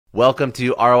Welcome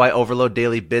to ROI Overload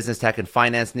Daily Business Tech and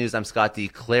Finance News. I'm Scott D.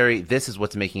 Clary. This is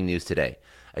what's making news today.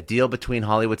 A deal between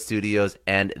Hollywood studios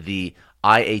and the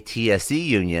IATSE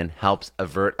union helps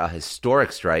avert a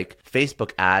historic strike.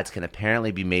 Facebook ads can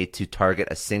apparently be made to target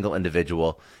a single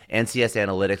individual. NCS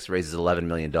Analytics raises $11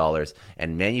 million,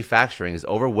 and manufacturing is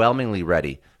overwhelmingly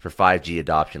ready for 5G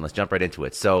adoption. Let's jump right into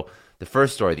it. So, the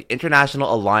first story, the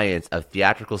International Alliance of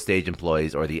Theatrical Stage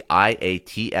Employees, or the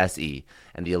IATSE,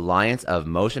 and the Alliance of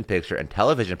Motion Picture and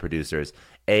Television Producers,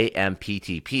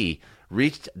 AMPTP,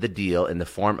 reached the deal in the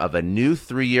form of a new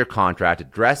 3-year contract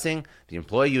addressing the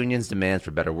employee union's demands for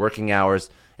better working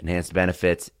hours, enhanced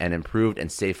benefits, and improved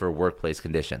and safer workplace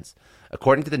conditions.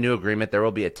 According to the new agreement, there will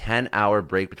be a 10-hour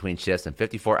break between shifts and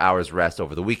 54 hours rest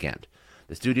over the weekend.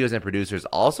 The studios and producers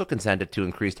also consented to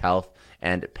increased health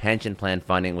and pension plan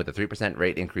funding with a 3%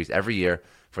 rate increase every year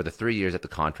for the 3 years that the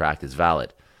contract is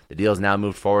valid. The deal is now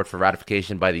moved forward for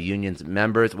ratification by the union's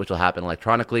members, which will happen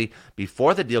electronically.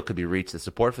 Before the deal could be reached, the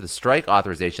support for the strike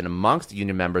authorization amongst the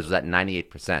union members was at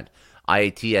 98%.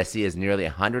 IATSE has nearly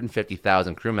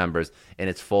 150,000 crew members in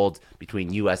its folds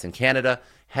between U.S. and Canada.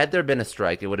 Had there been a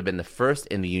strike, it would have been the first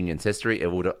in the union's history.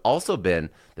 It would have also been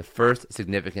the first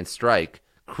significant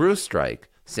crew strike,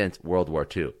 since World War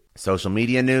II. Social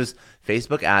media news,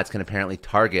 Facebook ads can apparently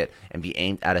target and be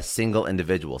aimed at a single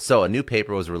individual. So a new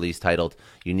paper was released titled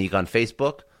Unique on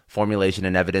Facebook, Formulation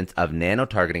and Evidence of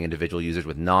Nano-Targeting Individual Users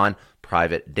with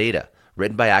Non-Private Data.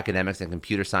 Written by academics and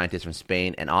computer scientists from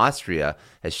Spain and Austria,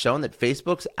 has shown that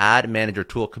Facebook's ad manager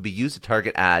tool could be used to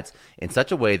target ads in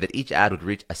such a way that each ad would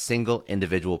reach a single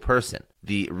individual person.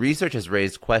 The research has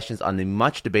raised questions on the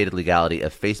much debated legality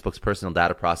of Facebook's personal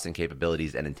data processing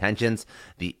capabilities and intentions.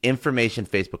 The information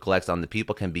Facebook collects on the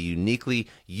people can be uniquely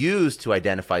used to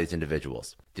identify these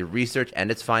individuals. The research and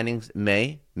its findings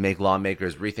may make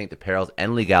lawmakers rethink the perils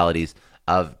and legalities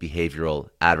of behavioral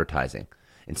advertising.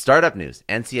 In startup news,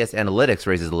 NCS Analytics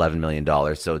raises $11 million.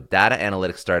 So data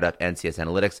analytics startup NCS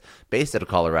Analytics, based out of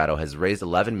Colorado, has raised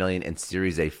 $11 million in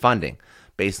Series A funding.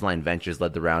 Baseline Ventures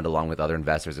led the round along with other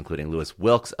investors, including Lewis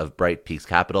Wilkes of Bright Peaks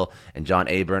Capital and John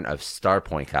Aburn of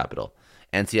Starpoint Capital.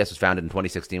 NCS was founded in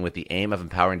 2016 with the aim of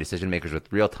empowering decision makers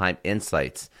with real-time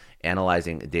insights,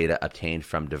 analyzing data obtained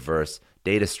from diverse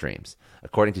data streams.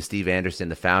 According to Steve Anderson,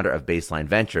 the founder of Baseline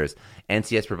Ventures,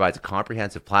 NCS provides a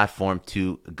comprehensive platform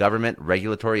to government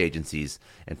regulatory agencies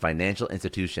and financial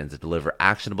institutions that deliver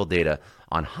actionable data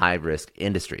on high-risk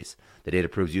industries. The data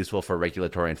proves useful for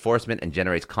regulatory enforcement and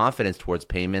generates confidence towards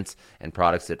payments and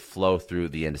products that flow through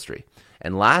the industry.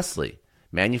 And lastly,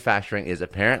 manufacturing is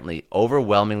apparently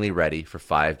overwhelmingly ready for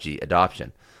 5G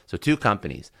adoption. So two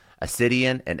companies,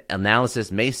 Ascidian and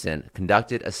Analysis Mason,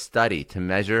 conducted a study to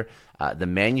measure the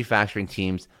manufacturing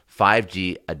team's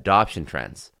 5G adoption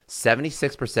trends.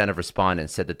 76% of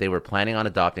respondents said that they were planning on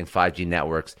adopting 5G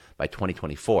networks by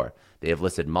 2024. They have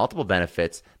listed multiple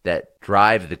benefits that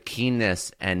drive the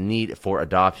keenness and need for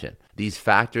adoption. These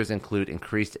factors include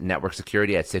increased network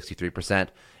security at 63%,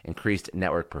 increased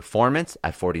network performance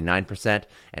at 49%,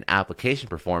 and application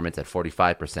performance at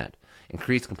 45%.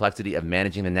 Increased complexity of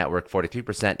managing the network,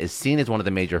 43%, is seen as one of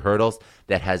the major hurdles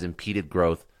that has impeded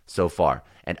growth so far.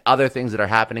 And other things that are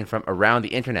happening from around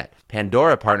the internet.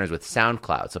 Pandora partners with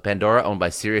SoundCloud. So Pandora, owned by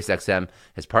SiriusXM,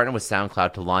 has partnered with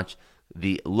SoundCloud to launch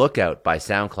the Lookout by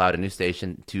SoundCloud, a new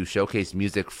station to showcase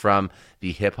music from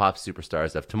the hip-hop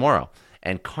superstars of tomorrow.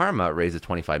 And Karma raises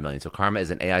 $25 million. So Karma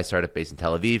is an AI startup based in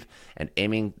Tel Aviv, and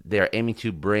they are aiming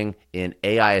to bring in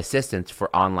AI assistance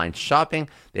for online shopping.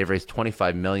 They've raised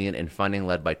 $25 million in funding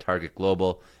led by Target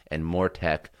Global and More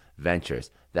Tech Ventures.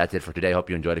 That's it for today. I hope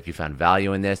you enjoyed. If you found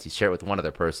value in this, you share it with one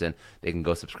other person. They can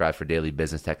go subscribe for daily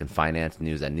business tech and finance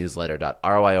news at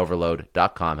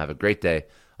newsletter.roioverload.com. Have a great day.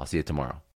 I'll see you tomorrow.